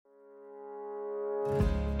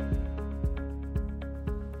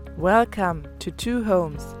Welcome to Two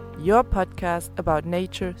Homes, your podcast about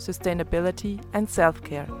nature, sustainability, and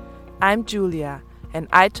self-care. I'm Julia, and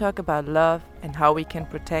I talk about love and how we can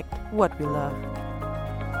protect what we love.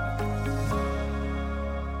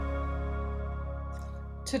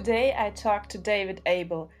 Today I talk to David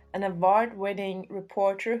Abel, an award-winning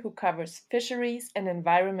reporter who covers fisheries and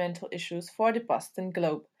environmental issues for the Boston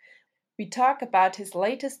Globe. We talk about his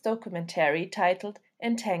latest documentary titled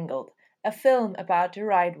Entangled, a film about the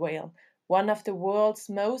right whale, one of the world's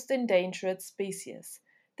most endangered species,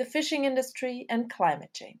 the fishing industry and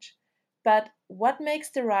climate change. But what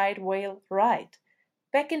makes the right whale right?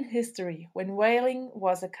 Back in history, when whaling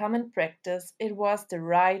was a common practice, it was the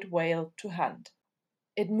right whale to hunt.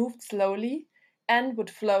 It moved slowly and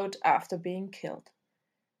would float after being killed.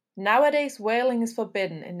 Nowadays, whaling is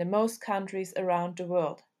forbidden in the most countries around the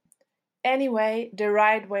world. Anyway, the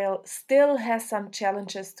right whale still has some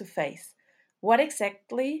challenges to face. What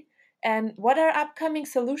exactly, and what are upcoming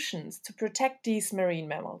solutions to protect these marine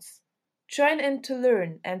mammals? Join in to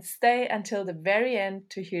learn and stay until the very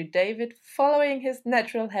end to hear David following his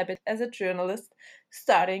natural habit as a journalist,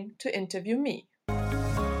 starting to interview me.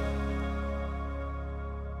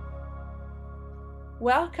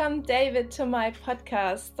 Welcome, David, to my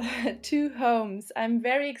podcast, Two Homes. I'm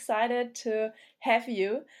very excited to have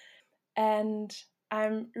you. And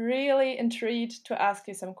I'm really intrigued to ask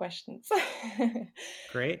you some questions.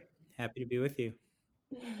 Great. Happy to be with you.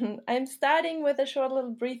 I'm starting with a short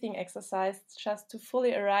little breathing exercise just to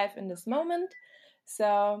fully arrive in this moment.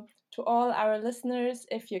 So, to all our listeners,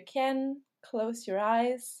 if you can, close your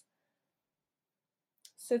eyes,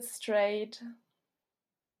 sit straight,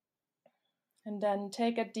 and then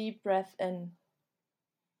take a deep breath in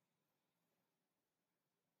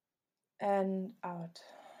and out.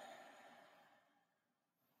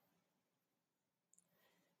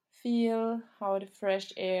 Feel how the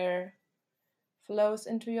fresh air flows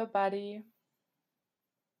into your body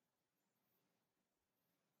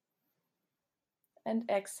and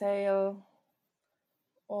exhale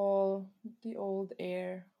all the old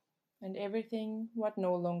air and everything what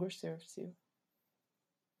no longer serves you.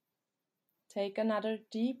 Take another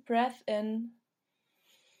deep breath in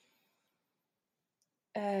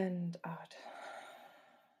and out.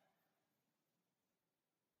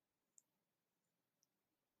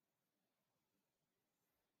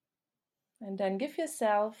 And then give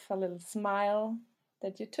yourself a little smile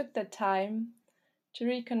that you took the time to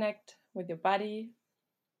reconnect with your body.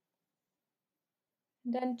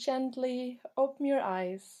 And then gently open your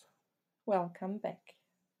eyes. Welcome back.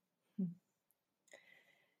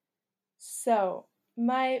 So,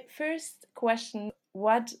 my first question,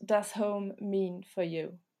 what does home mean for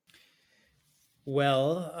you?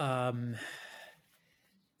 Well,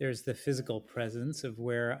 there's the physical presence of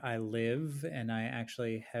where I live, and I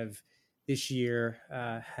actually have this year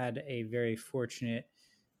had a very fortunate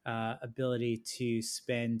ability to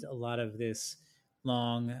spend a lot of this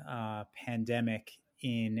long pandemic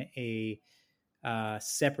in a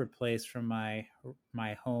separate place from my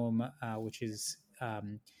home, which is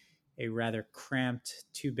a rather cramped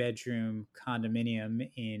 2-bedroom condominium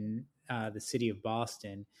in the city of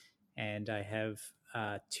Boston, and I have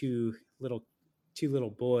two little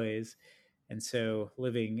boys, and so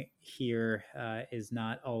living here is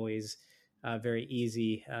not always very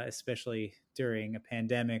easy, especially during a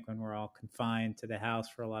pandemic when we're all confined to the house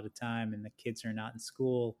for a lot of time and the kids are not in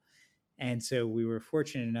school. And so we were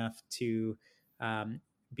fortunate enough to um,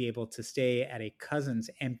 be able to stay at a cousin's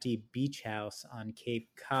empty beach house on Cape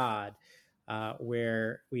Cod,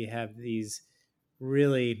 where we have these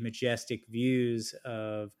really majestic views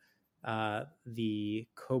of the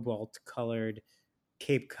cobalt colored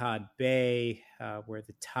Cape Cod Bay, where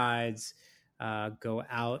the tides go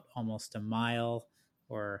out almost a mile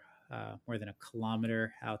or more than a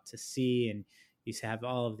kilometer out to sea. And you have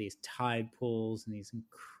all of these tide pools and these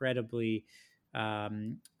incredibly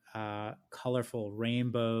colorful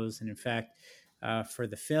rainbows. And in fact, for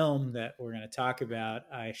the film that we're going to talk about,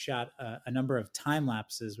 I shot a number of time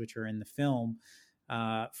lapses, which are in the film,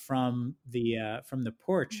 from the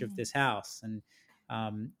porch of this house, and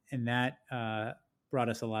that brought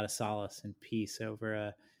us a lot of solace and peace over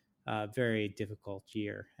a very difficult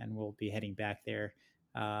year. And we'll be heading back there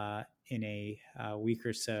in a week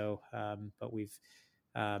or so, but we've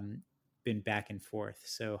been back and forth.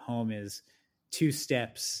 So home is 2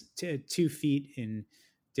 feet in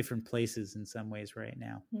different places in some ways right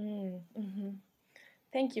now. Mm-hmm.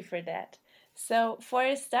 Thank you for that. So, for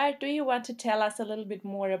a start, do you want to tell us a little bit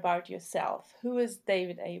more about yourself? Who is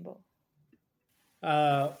David Abel?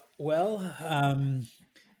 Well,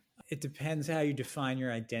 It depends how you define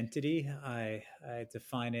your identity. I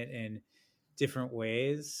define it in different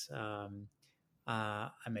ways. I'm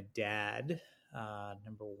a dad,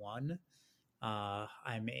 number one.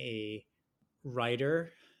 I'm a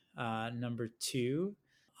writer, number two.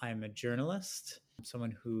 I'm a journalist,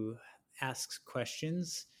 someone who asks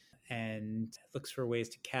questions and looks for ways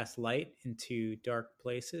to cast light into dark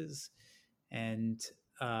places and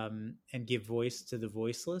and give voice to the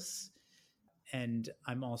voiceless. And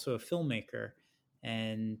I'm also a filmmaker,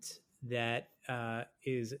 and that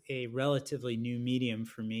is a relatively new medium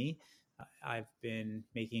for me. I've been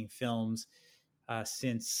making films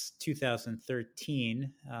since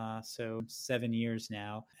 2013, so 7 years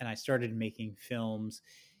now. And I started making films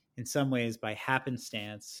in some ways by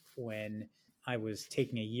happenstance when I was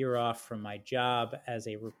taking a year off from my job as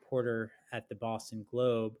a reporter at the Boston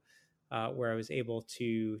Globe, where I was able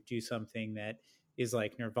to do something that is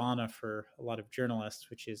like nirvana for a lot of journalists,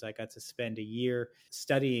 which is I got to spend a year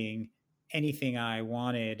studying anything I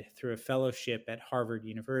wanted through a fellowship at Harvard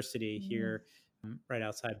University here right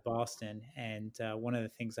outside Boston. And one of the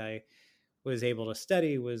things I was able to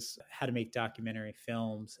study was how to make documentary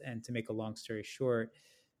films. And to make a long story short,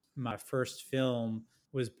 my first film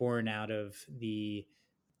was born out of the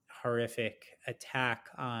horrific attack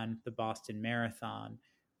on the Boston Marathon,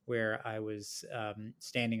 where I was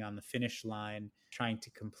standing on the finish line trying to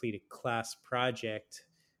complete a class project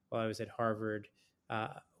while I was at Harvard,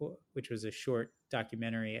 which was a short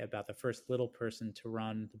documentary about the first little person to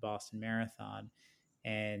run the Boston Marathon.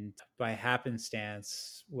 And by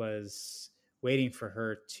happenstance was waiting for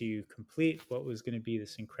her to complete what was going to be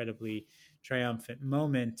this incredibly triumphant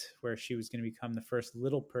moment where she was going to become the first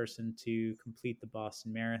little person to complete the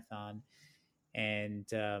Boston Marathon. And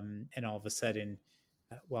all of a sudden,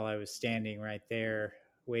 while I was standing right there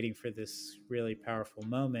waiting for this really powerful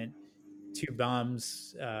moment, two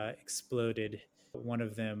bombs exploded. One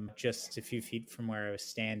of them just a few feet from where I was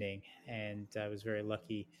standing, and I was very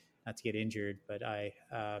lucky not to get injured. But I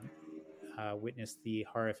witnessed the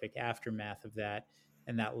horrific aftermath of that,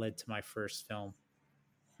 and that led to my first film.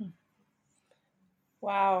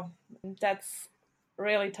 Wow, that's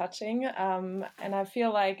really touching. And I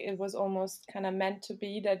feel like it was almost kind of meant to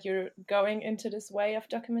be that you're going into this way of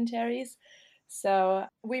documentaries. So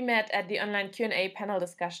we met at the online Q&A panel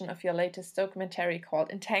discussion of your latest documentary called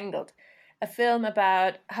Entangled, a film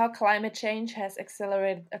about how climate change has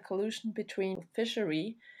accelerated a collision between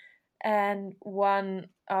fishery and one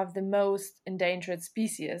of the most endangered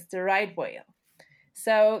species, the right whale.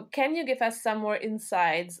 So, can you give us some more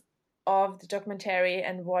insights of the documentary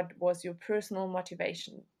and what was your personal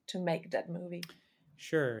motivation to make that movie?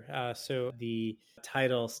 Sure. So the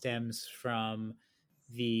title stems from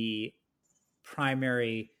the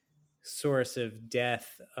primary source of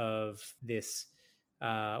death of this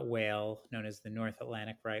whale known as the North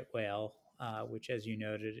Atlantic right whale, which, as you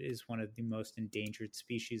noted, is one of the most endangered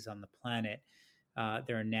species on the planet.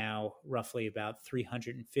 There are now roughly about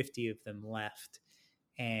 350 of them left,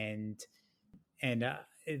 and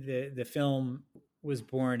the film was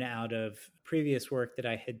born out of previous work that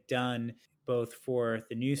I had done both for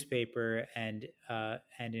the newspaper and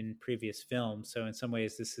in previous films. So in some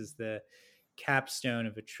ways, this is the capstone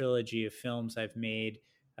of a trilogy of films I've made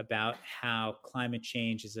about how climate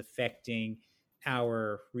change is affecting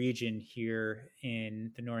our region here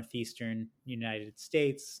in the northeastern United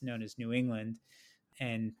States, known as New England,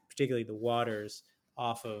 and particularly the waters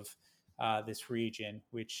off of this region,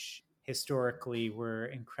 which historically were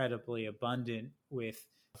incredibly abundant with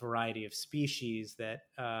a variety of species that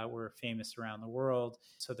were famous around the world.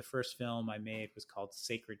 So the first film I made was called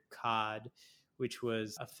Sacred Cod, which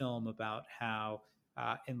was a film about how,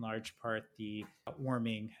 in large part, the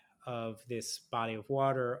warming of this body of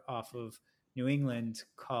water off of New England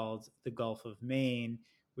called the Gulf of Maine,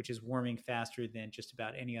 which is warming faster than just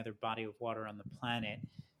about any other body of water on the planet,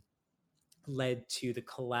 led to the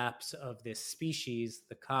collapse of this species,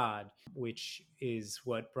 the cod, which is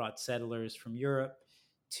what brought settlers from Europe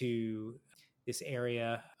to this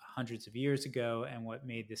area hundreds of years ago and what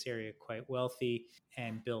made this area quite wealthy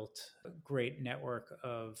and built a great network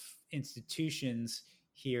of institutions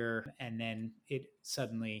here. And then it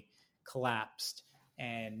suddenly collapsed,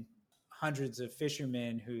 and hundreds of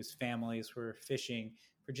fishermen whose families were fishing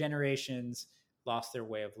for generations lost their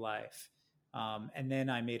way of life. And then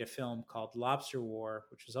I made a film called Lobster War,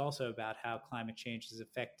 which was also about how climate change is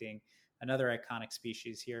affecting another iconic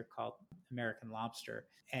species here called American lobster.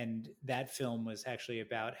 And that film was actually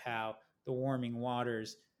about how the warming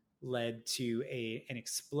waters led to an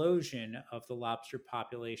explosion of the lobster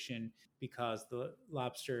population because the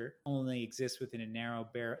lobster only exists within a narrow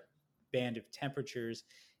band of temperatures.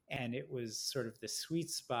 And it was sort of the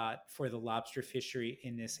sweet spot for the lobster fishery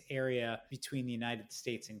in this area between the United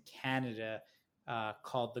States and Canada,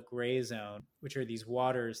 called the Gray Zone, which are these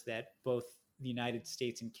waters that both the United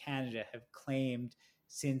States and Canada have claimed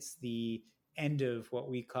since the end of what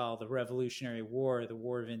we call the Revolutionary War, the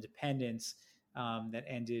War of Independence, that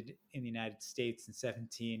ended in the United States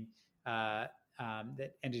in that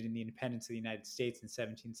ended in the independence of the United States in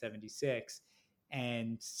 1776.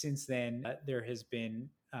 And since then, there has been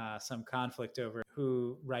some conflict over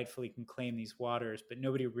who rightfully can claim these waters, but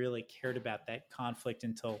nobody really cared about that conflict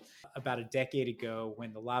until about a decade ago,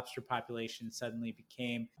 when the lobster population suddenly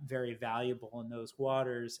became very valuable in those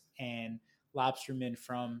waters. And lobstermen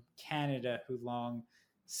from Canada, who long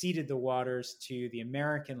ceded the waters to the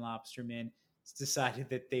American lobstermen, decided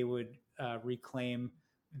that they would reclaim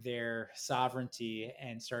their sovereignty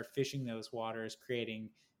and start fishing those waters, creating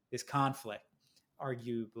this conflict,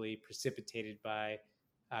 arguably precipitated by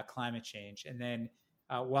climate change. And then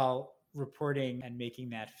while reporting and making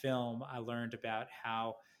that film, I learned about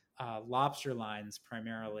how lobster lines,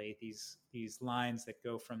 primarily these lines that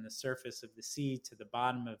go from the surface of the sea to the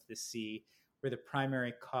bottom of the sea, were the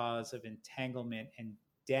primary cause of entanglement and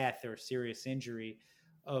death or serious injury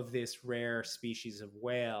of this rare species of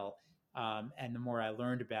whale. And the more I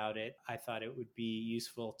learned about it, I thought it would be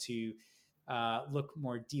useful to look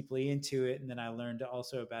more deeply into it. And then I learned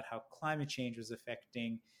also about how climate change was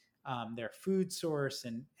affecting their food source,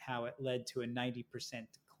 and how it led to a 90%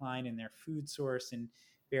 decline in their food source in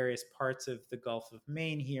various parts of the Gulf of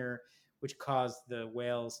Maine here, which caused the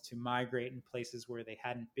whales to migrate in places where they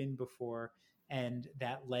hadn't been before. And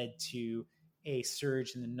that led to a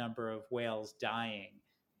surge in the number of whales dying.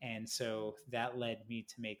 And so that led me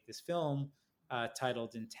to make this film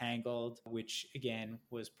titled Entangled, which again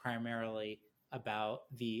was primarily about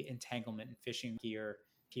the entanglement and fishing gear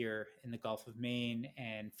here in the Gulf of Maine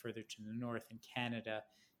and further to the north in Canada.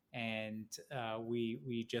 And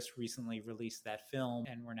we just recently released that film,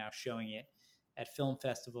 and we're now showing it at film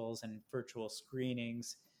festivals and virtual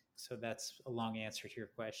screenings. So that's a long answer to your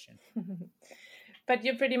question. But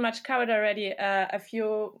you pretty much covered already a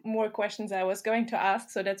few more questions I was going to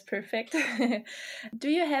ask, so that's perfect. Do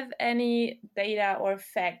you have any data or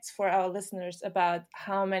facts for our listeners about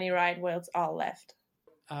how many right whales are left?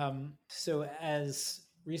 So as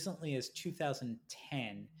recently as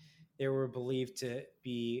 2010, there were believed to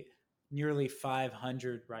be nearly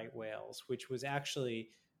 500 right whales, which was actually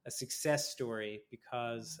a success story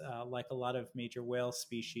because, like a lot of major whale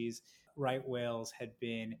species, right whales had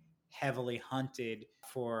been heavily hunted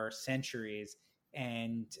for centuries,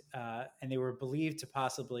 and they were believed to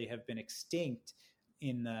possibly have been extinct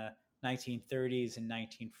in the 1930s and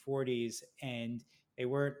 1940s, and they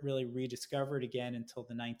weren't really rediscovered again until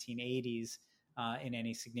the 1980s in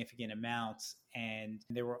any significant amounts, and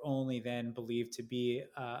they were only then believed to be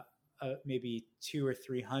maybe 200 or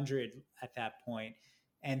 300 at that point.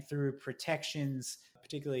 And through protections,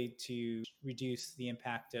 particularly to reduce the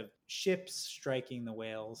impact of ships striking the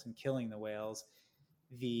whales and killing the whales,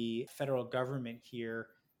 the federal government here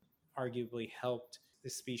arguably helped the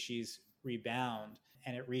species rebound.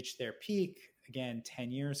 And it reached their peak again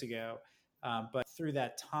 10 years ago. But through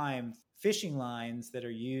that time, fishing lines that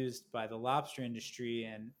are used by the lobster industry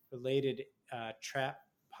and related trap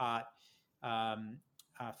pot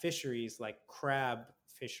fisheries like crab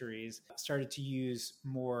fisheries started to use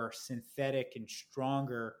more synthetic and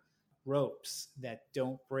stronger ropes that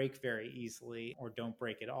don't break very easily or don't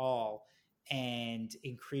break at all. And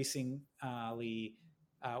increasingly,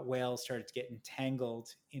 whales started to get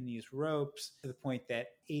entangled in these ropes to the point that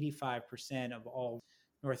 85% of all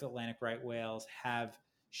North Atlantic right whales have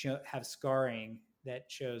scarring that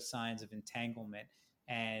shows signs of entanglement,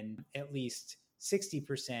 and at least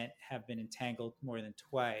 60% have been entangled more than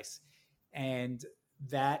twice. And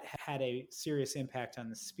that had a serious impact on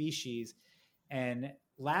the species. And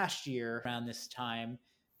last year, around this time,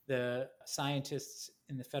 the scientists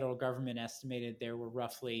in the federal government estimated there were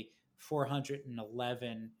roughly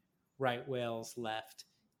 411 right whales left.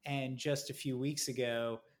 And just a few weeks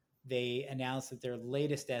ago, they announced that their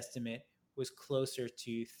latest estimate was closer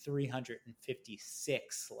to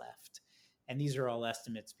 356 left. And these are all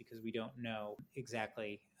estimates because we don't know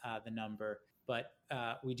exactly the number, but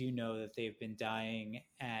we do know that they've been dying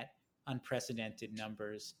at unprecedented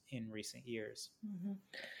numbers in recent years. Mm-hmm.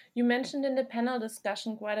 You mentioned in the panel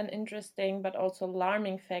discussion quite an interesting but also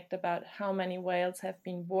alarming fact about how many whales have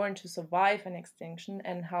been born to survive an extinction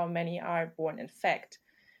and how many are born in fact.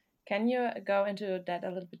 Can you go into that a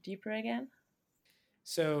little bit deeper again?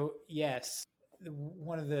 So, yes,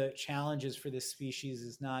 one of the challenges for this species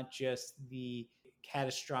is not just the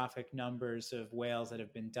catastrophic numbers of whales that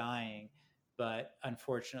have been dying, but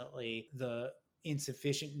unfortunately, the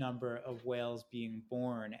insufficient number of whales being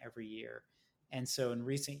born every year. And so, in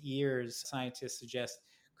recent years, scientists suggest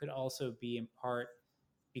could also be in part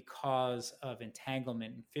because of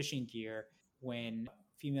entanglement in fishing gear when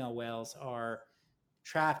female whales are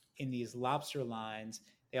trapped in these lobster lines.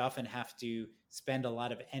 They often have to spend a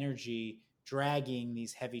lot of energy dragging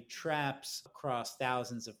these heavy traps across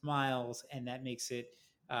thousands of miles, and that makes it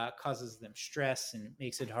causes them stress and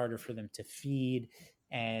makes it harder for them to feed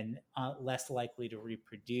and less likely to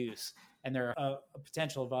reproduce. And there are a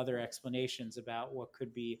potential of other explanations about what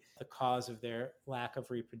could be the cause of their lack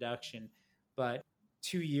of reproduction. But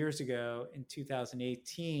 2 years ago, in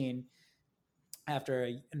 2018, after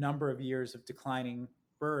a number of years of declining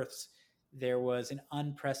births, there was an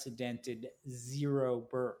unprecedented 0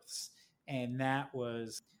 births. And that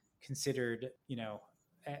was considered,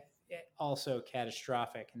 also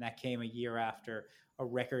catastrophic. And that came a year after a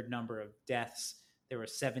record number of deaths. There were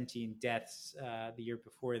 17 deaths the year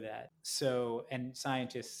before that. So, and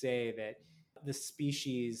scientists say that the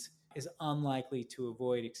species is unlikely to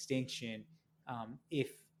avoid extinction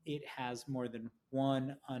if it has more than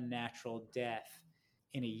one unnatural death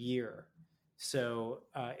in a year. So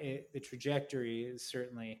the trajectory is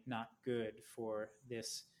certainly not good for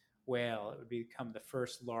this whale. It would become the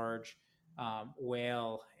first large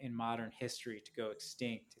whale in modern history to go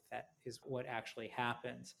extinct, if that is what actually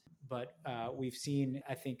happens. But we've seen,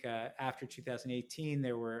 I think, after 2018,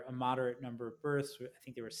 there were a moderate number of births. I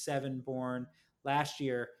think there were 7 born. Last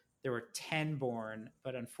year, there were 10 born,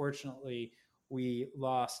 but unfortunately, we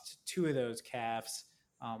lost 2 of those calves,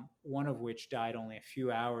 one of which died only a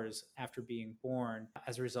few hours after being born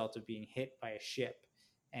as a result of being hit by a ship.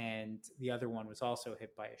 And the other one was also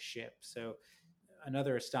hit by a ship. So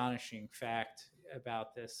another astonishing fact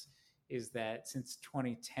about this is that since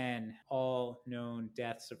 2010, all known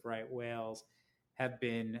deaths of right whales have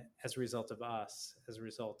been as a result of us, as a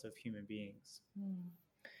result of human beings.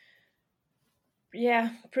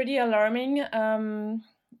 Yeah, pretty alarming and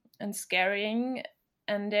scaring.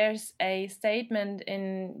 And there's a statement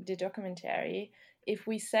in the documentary: if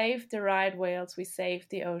we save the right whales, we save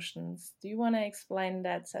the oceans. Do you want to explain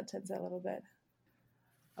that sentence a little bit?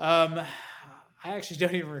 I actually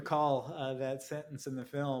don't even recall that sentence in the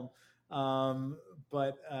film.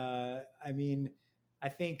 But I mean, I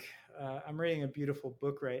think I'm reading a beautiful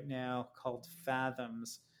book right now called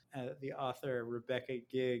Fathoms. The author, Rebecca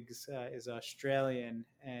Giggs, is Australian,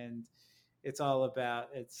 and it's all about,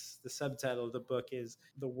 it's the subtitle of the book is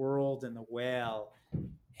The World and the Whale.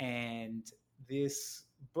 And this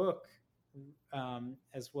book,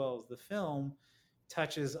 as well as the film,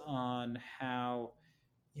 touches on how,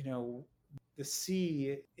 the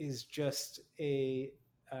sea is just a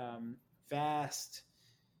vast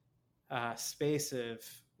space of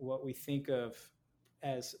what we think of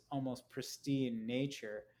as almost pristine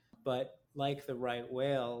nature. But like the right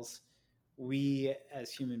whales, we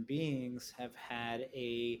as human beings have had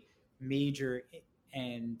a major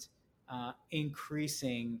and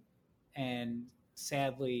increasing and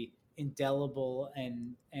sadly indelible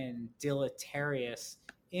and deleterious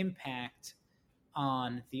impact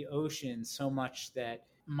on the ocean, so much that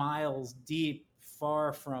miles deep,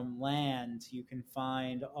 far from land, you can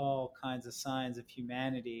find all kinds of signs of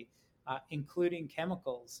humanity, including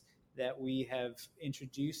chemicals that we have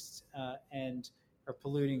introduced and are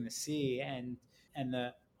polluting the sea. And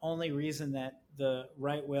the only reason that the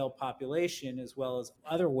right whale population, as well as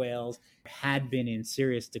other whales, had been in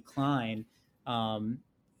serious decline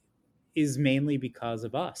is mainly because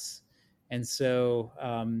of us. And so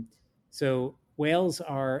whales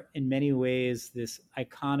are in many ways this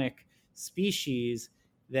iconic species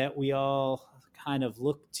that we all kind of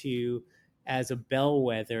look to as a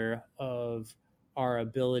bellwether of our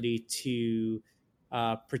ability to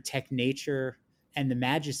protect nature and the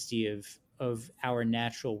majesty of our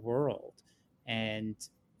natural world. And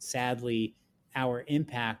sadly, our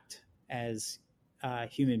impact as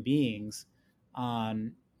human beings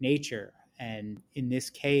on nature. And in this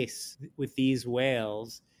case, with these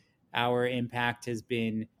whales, our impact has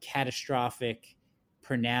been catastrophic,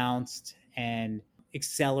 pronounced, and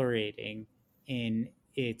accelerating in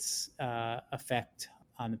its effect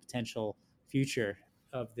on the potential future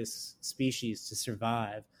of this species to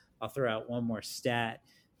survive. I'll throw out one more stat.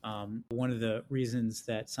 One of the reasons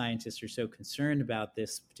that scientists are so concerned about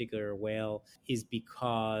this particular whale is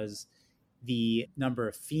because the number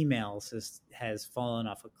of females has fallen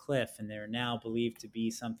off a cliff, and there are now believed to be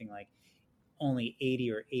something like only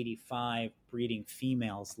 80 or 85 breeding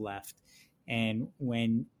females left. And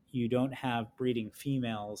when you don't have breeding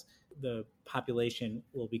females, the population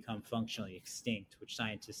will become functionally extinct, which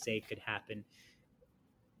scientists say could happen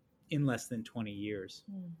in less than 20 years.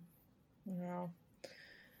 Yeah.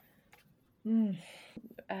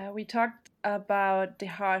 We talked about the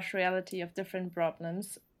harsh reality of different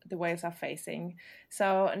problems the whales are facing.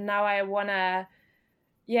 So now I want to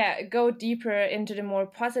go deeper into the more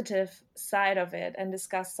positive side of it and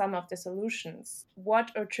discuss some of the solutions. What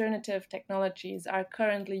alternative technologies are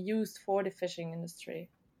currently used for the fishing industry?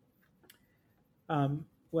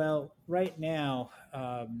 Well, right now,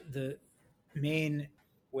 the main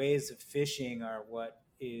ways of fishing are what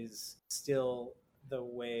is still the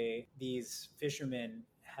way these fishermen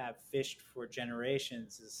have fished for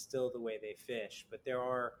generations, is still the way they fish. But there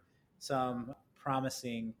are some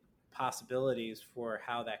promising possibilities for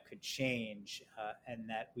how that could change, and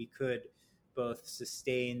that we could both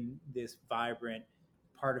sustain this vibrant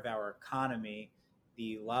part of our economy,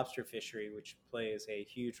 the lobster fishery, which plays a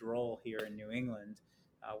huge role here in New England,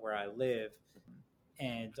 where I live,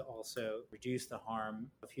 and also reduce the harm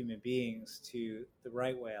of human beings to the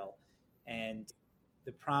right whale. And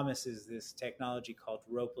the promise is this technology called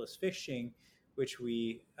ropeless fishing, which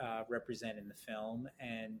we represent in the film.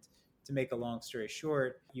 And to make a long story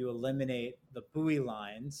short, you eliminate the buoy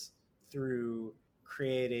lines through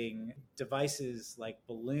creating devices like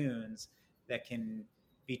balloons that can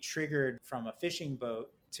be triggered from a fishing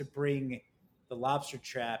boat to bring the lobster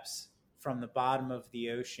traps from the bottom of the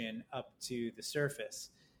ocean up to the surface.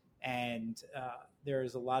 And there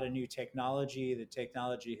is a lot of new technology. The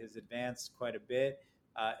technology has advanced quite a bit.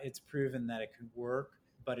 It's proven that it can work,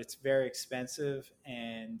 but it's very expensive.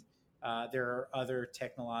 And there are other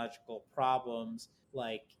technological problems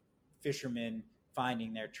like fishermen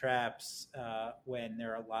finding their traps when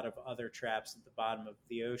there are a lot of other traps at the bottom of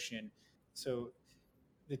the ocean. So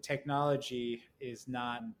the technology is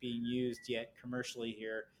not being used yet commercially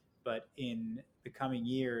here, but in the coming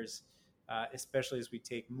years, especially as we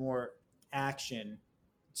take more action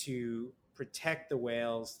to protect the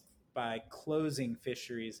whales by closing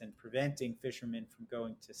fisheries and preventing fishermen from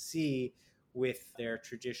going to sea with their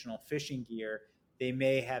traditional fishing gear, they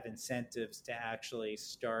may have incentives to actually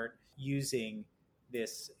start using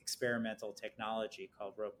this experimental technology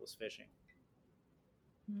called ropeless fishing.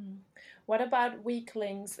 What about weak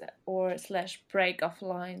links or slash break off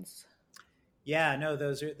lines? Yeah, no,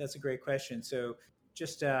 that's a great question. So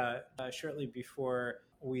just shortly before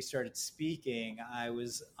we started speaking, I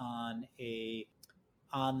was on a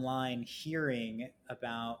online hearing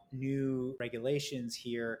about new regulations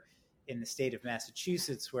here in the state of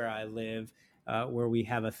Massachusetts, where I live, where we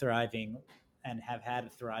have a thriving and have had a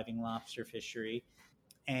thriving lobster fishery.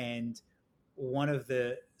 And one of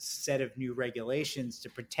the set of new regulations to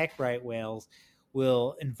protect right whales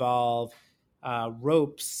will involve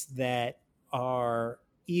ropes that are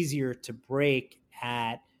easier to break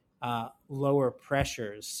at lower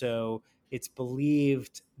pressures. So it's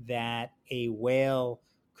believed that a whale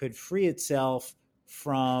could free itself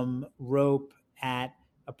from rope at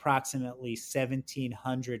approximately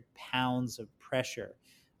 1,700 pounds of pressure.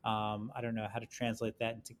 I don't know how to translate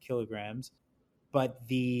that into kilograms, but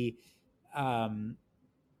I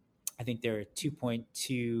think they're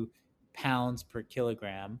 2.2 pounds per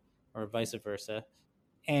kilogram, or vice versa.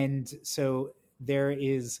 And so there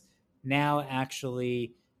is now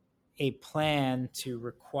actually a plan to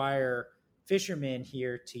require fishermen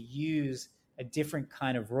here to use a different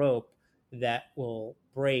kind of rope that will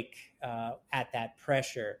break at that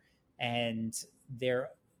pressure. And there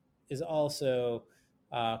is also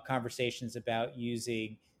conversations about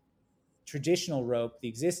using traditional rope, the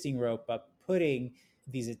existing rope, but putting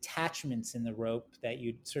these attachments in the rope that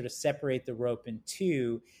you'd sort of separate the rope in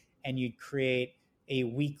two, and you'd create a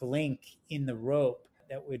weak link in the rope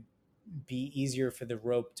that would be easier for the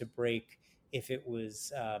rope to break if it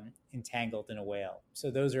was entangled in a whale.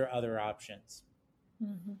 So those are other options.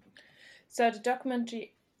 Mm-hmm. So the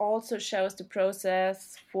documentary also shows the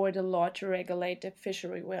process for the law to regulate the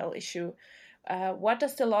fishery whale issue. What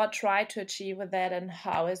does the law try to achieve with that, and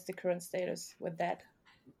how is the current status with that?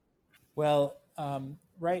 Well,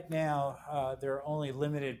 right now, there are only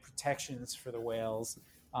limited protections for the whales,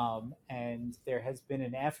 and there has been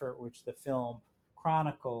an effort, which the film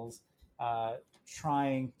chronicles,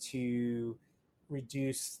 trying to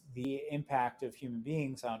reduce the impact of human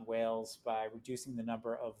beings on whales by reducing the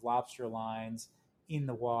number of lobster lines in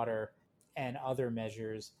the water and other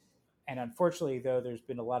measures. And unfortunately, though, there's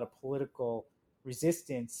been a lot of political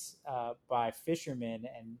resistance by fishermen,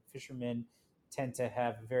 and fishermen tend to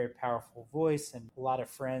have a very powerful voice and a lot of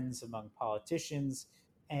friends among politicians.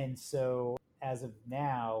 And so, as of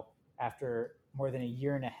now, after more than a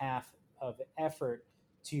year and a half of effort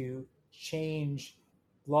to change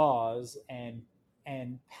laws and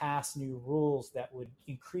pass new rules that would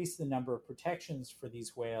increase the number of protections for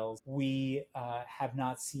these whales, we have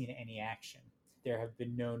not seen any action. There have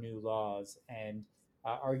been no new laws, and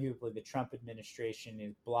arguably the Trump administration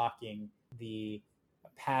is blocking the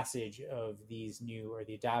passage of these new or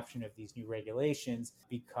the adoption of these new regulations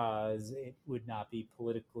because it would not be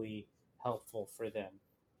politically helpful for them.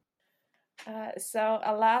 So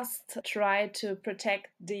a last try to protect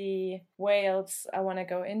the whales I want to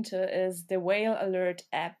go into is the Whale Alert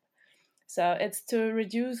app. So it's to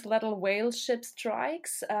reduce little whale ship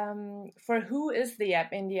strikes. For who is the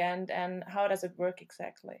app in the end, and how does it work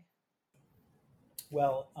exactly?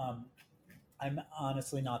 Well, I'm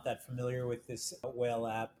honestly not that familiar with this whale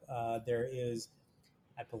app. There is,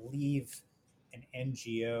 I believe, an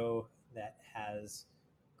NGO that has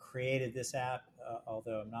created this app,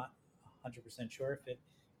 although I'm not 100% sure if it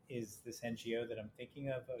is this NGO that I'm thinking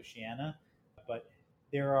of, Oceana. But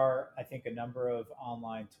there are, I think, a number of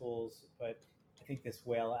online tools, but I think this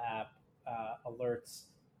whale app alerts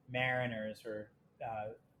mariners or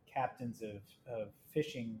captains of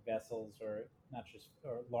fishing vessels, or not just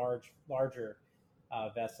or larger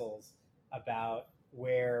vessels, about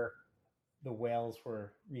where the whales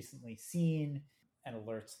were recently seen and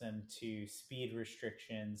alerts them to speed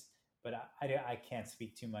restrictions. But I can't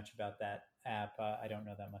speak too much about that app. I don't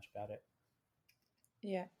know that much about it.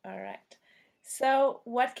 Yeah, all right. So,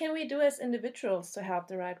 what can we do as individuals to help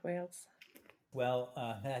the right whales? Well,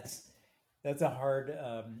 that's a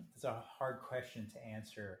hard question to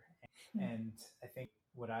answer, and I think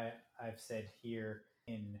what I've said here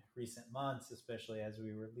in recent months, especially as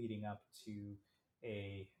we were leading up to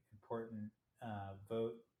a important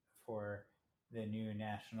vote for the new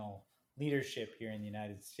national leadership here in the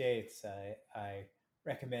United States, I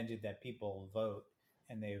recommended that people vote,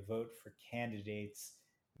 and they vote for candidates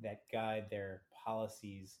that guide their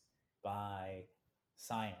policies by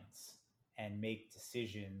science and make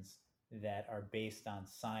decisions that are based on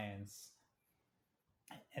science.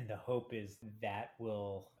 And the hope is that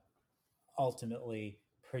will ultimately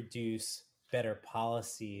produce better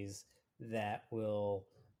policies that will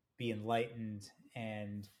be enlightened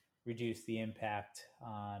and reduce the impact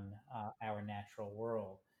on our natural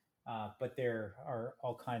world. But there are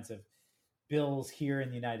all kinds of bills here in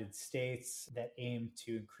the United States that aim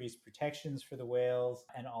to increase protections for the whales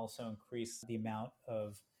and also increase the amount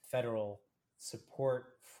of federal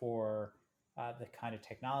support for the kind of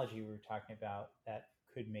technology we were talking about that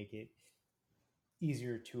could make it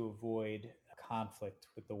easier to avoid conflict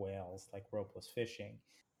with the whales, like ropeless fishing.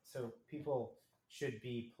 So people should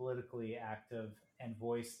be politically active and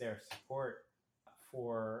voice their support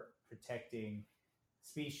for protecting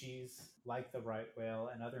species like the right whale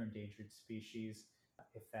and other endangered species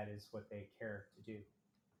if that is what they care to do.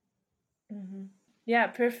 Mm-hmm. Yeah,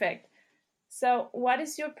 perfect. So, what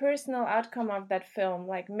is your personal outcome of that film,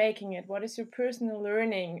 like making it? What is your personal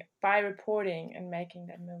learning by reporting and making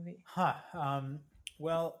that movie?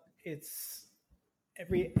 Well, it's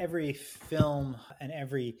every film and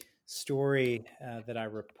every story that I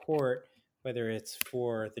report, whether it's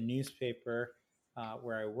for the newspaper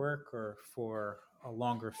where I work or for a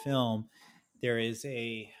longer film, there is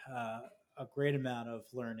a great amount of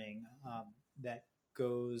learning that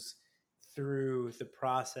goes through the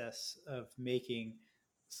process of making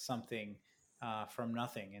something from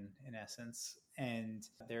nothing, in essence. And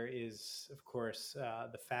there is, of course,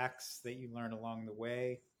 the facts that you learn along the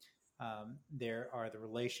way. There are the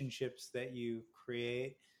relationships that you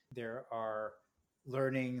create. There are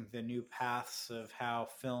learning the new paths of how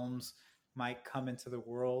films might come into the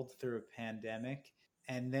world through a pandemic.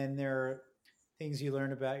 And then there are things you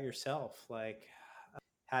learn about yourself, like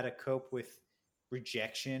how to cope with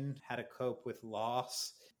rejection, how to cope with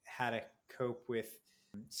loss, how to cope with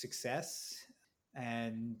success,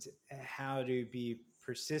 and how to be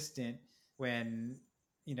persistent when,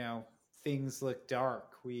 you know, things look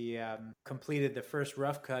dark. We completed the first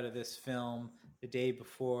rough cut of this film the day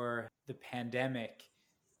before the pandemic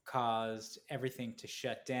caused everything to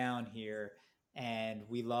shut down here, and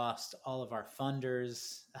we lost all of our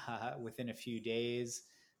funders within a few days.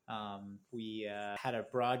 We had a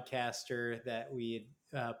broadcaster that we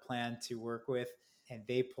had planned to work with, and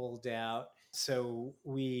they pulled out. So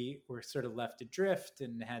we were sort of left adrift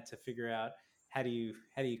and had to figure out how do you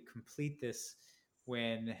complete this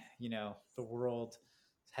when, you know, the world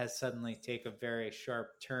has suddenly taken a very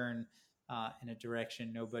sharp turn in a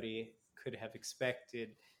direction nobody could have expected.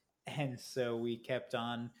 And so we kept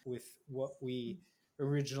on with what we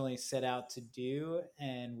originally set out to do.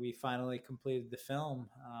 And we finally completed the film.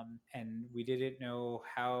 And we didn't know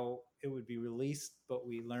how it would be released, but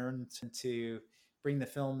we learned to bring the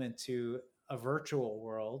film into a virtual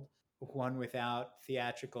world, one without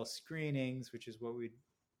theatrical screenings, which is what we'd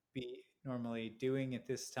be normally doing at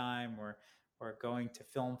this time, or going to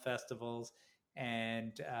film festivals.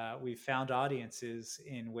 And we've found audiences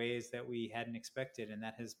in ways that we hadn't expected, and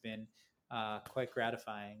that has been quite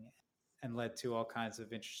gratifying and led to all kinds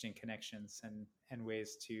of interesting connections and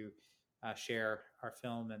ways to share our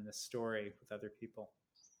film and the story with other people.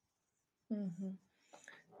 Mm-hmm.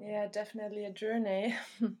 Yeah, definitely a journey.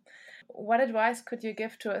 What advice could you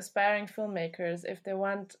give to aspiring filmmakers if they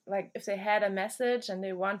want, like, if they had a message and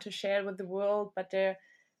they want to share it with the world, but they're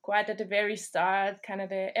quite at the very start, kind of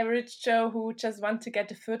the average Joe who just want to get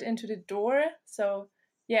the foot into the door? So,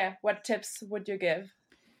 yeah, what tips would you give?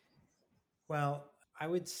 Well, I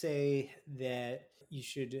would say that you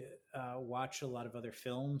should watch a lot of other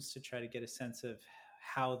films to try to get a sense of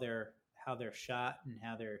how they're shot and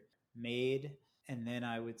how they're made. And then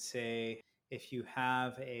I would say if you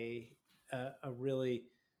have a really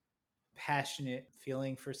passionate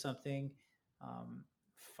feeling for something, um,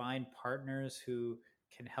 find partners who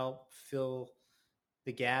can help fill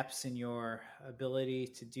the gaps in your ability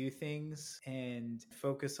to do things, and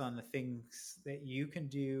focus on the things that you can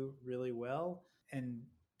do really well, and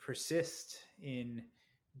persist in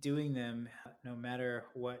doing them no matter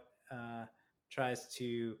what tries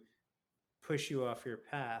to push you off your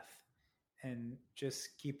path, and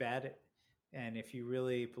just keep at it. And if you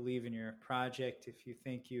really believe in your project, if you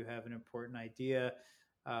think you have an important idea,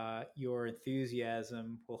 your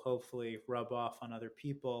enthusiasm will hopefully rub off on other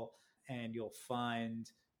people, and you'll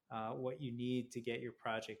find what you need to get your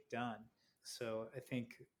project done. So I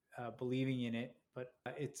think believing in it, but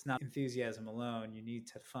it's not enthusiasm alone. You need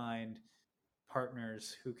to find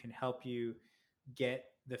partners who can help you get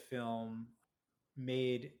the film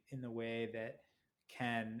made in the way that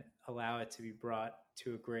can allow it to be brought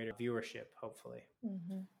to a greater viewership, hopefully.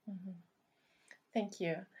 Mm-hmm, mm-hmm. Thank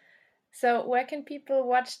you. So, where can people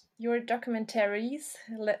watch your documentaries,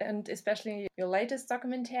 and especially your latest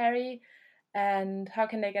documentary? And how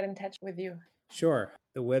can they get in touch with you? Sure.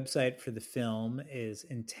 The website for the film is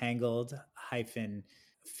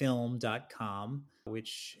entangled-film.com,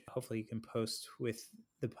 which hopefully you can post with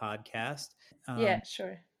the podcast. Yeah,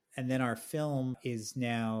 sure. And then our film is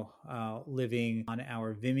now living on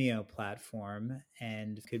our Vimeo platform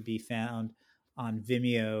and could be found on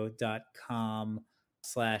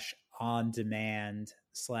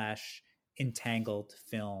vimeo.com/on-demand/entangled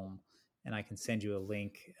film. And I can send you a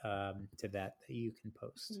link to that you can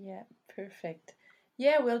post. Yeah, perfect.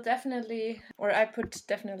 Yeah, we'll definitely, or I put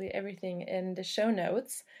definitely everything in the show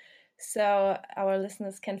notes so our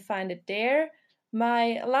listeners can find it there.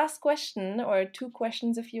 My last question, or two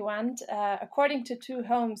questions if you want. According to Two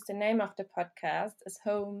Homes, the name of the podcast is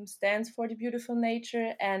Home stands for the beautiful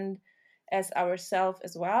nature and as ourself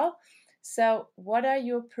as well. So, what are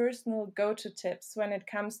your personal go to tips when it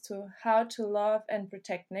comes to how to love and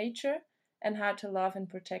protect nature and how to love and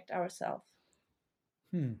protect ourselves?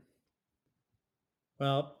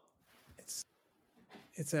 Well,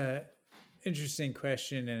 it's a interesting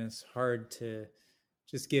question, and it's hard to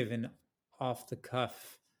just give an off the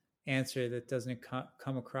cuff answer that doesn't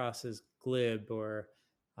come across as glib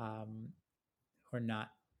um, or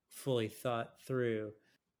not fully thought through.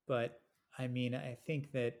 But I mean, I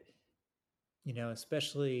think that,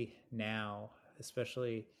 especially now,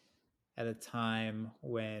 especially at a time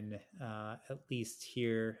when, at least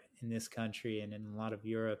here in this country and in a lot of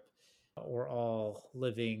Europe, we're all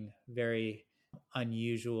living very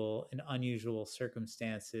unusual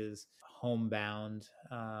circumstances, homebound,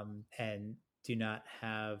 and do not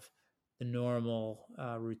have the normal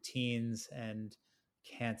routines, and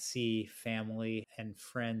can't see family and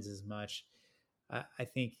friends as much. I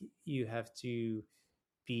think you have to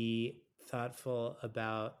be thoughtful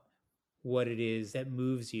about what it is that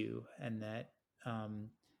moves you and that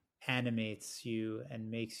um, animates you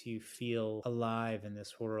and makes you feel alive in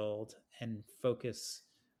this world, and focus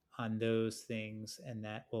on those things. And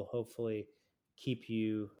that will hopefully keep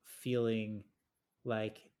you feeling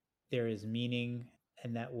like there is meaning,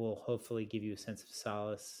 and that will hopefully give you a sense of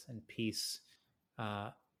solace and peace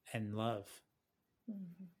uh, and love.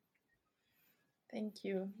 Mhm. Thank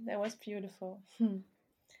you. That was beautiful.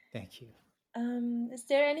 Thank you. Is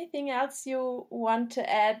there anything else you want to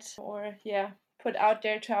add or, yeah, put out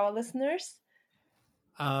there to our listeners?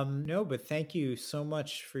 No, but thank you so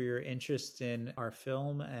much for your interest in our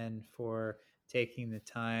film and for taking the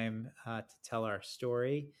time to tell our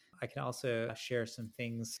story. I can also share some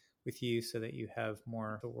things with you so that you have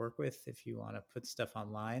more to work with if you want to put stuff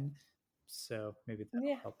online. So maybe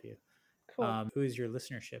that'll help you. Cool. Who is your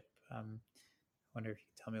listenership? I wonder if you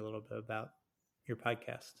could tell me a little bit about your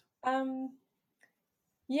podcast.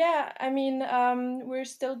 Yeah, I mean, we're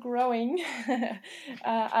still growing.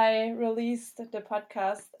 I released the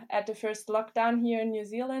podcast at the first lockdown here in New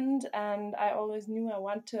Zealand, and I always knew I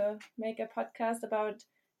want to make a podcast about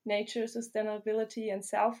nature, sustainability, and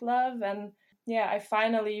self-love. And yeah, I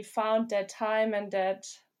finally found that time and that,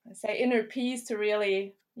 I say, inner peace to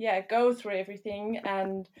really, go through everything.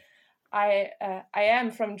 And I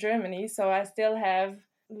am from Germany, so I still have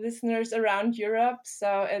listeners around Europe.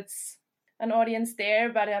 So it's an audience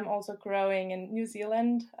there, but I'm also growing in New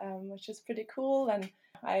Zealand, which is pretty cool. And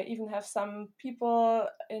I even have some people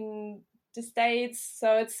in the States.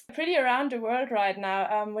 So it's pretty around the world right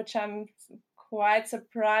now, which I'm quite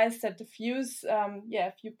surprised at the few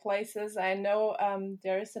places I know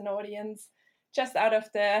there is an audience just out of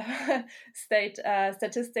the state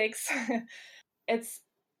statistics. It's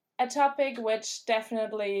a topic which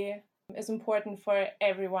definitely is important for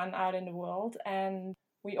everyone out in the world, and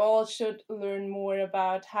we all should learn more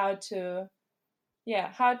about how to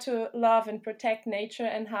love and protect nature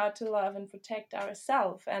and how to love and protect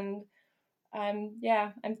ourselves. And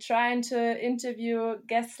I'm trying to interview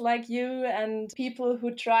guests like you and people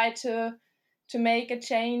who try to make a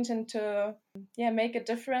change and to make a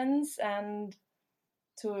difference and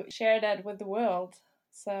to share that with the world.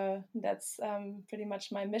 So that's pretty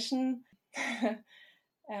much my mission.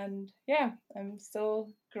 And I'm still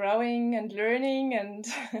growing and learning, and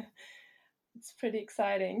it's pretty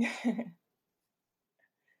exciting.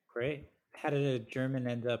 Great. How did a German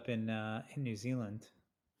end up in New Zealand?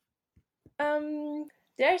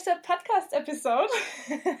 There's a podcast episode.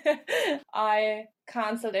 I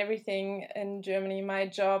canceled everything in Germany, my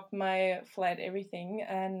job, my flat, everything,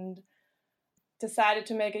 and decided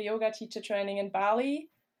to make a yoga teacher training in Bali.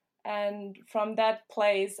 And from that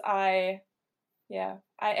place, I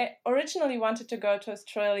originally wanted to go to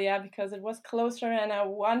Australia because it was closer and I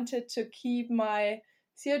wanted to keep my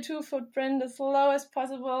CO2 footprint as low as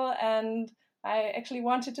possible. And I actually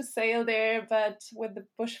wanted to sail there, but with the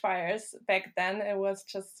bushfires back then, it was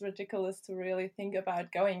just ridiculous to really think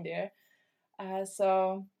about going there. And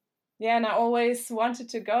I always wanted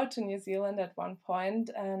to go to New Zealand at one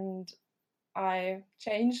point, and I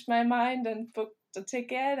changed my mind and booked the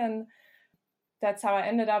ticket, and that's how I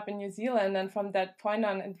ended up in New Zealand. And from that point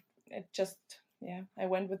on, it just, I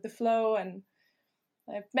went with the flow, and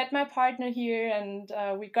I met my partner here, and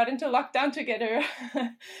we got into lockdown together.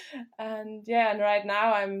 And right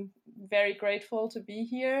now I'm very grateful to be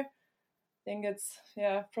here. I think it's,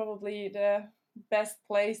 probably the best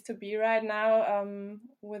place to be right now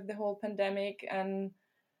with the whole pandemic. And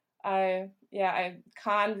I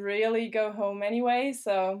can't really go home anyway.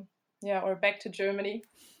 So, or back to Germany.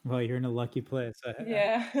 Well, you're in a lucky place. So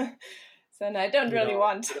I don't really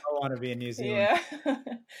want. You don't want to be in New Zealand.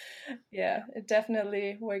 Yeah, it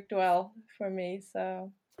definitely worked well for me.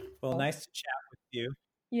 So. Well, nice to chat with you.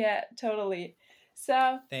 Yeah, totally.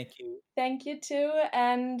 So. Thank you. Thank you too,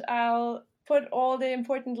 and I'll put all the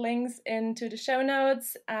important links into the show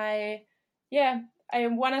notes. I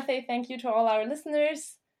want to say thank you to all our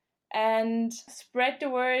listeners. And spread the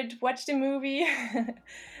word, watch the movie,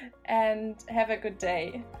 and have a good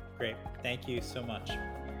day. Great. Thank you so much.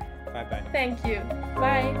 Bye-bye. Thank you.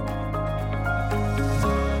 Bye.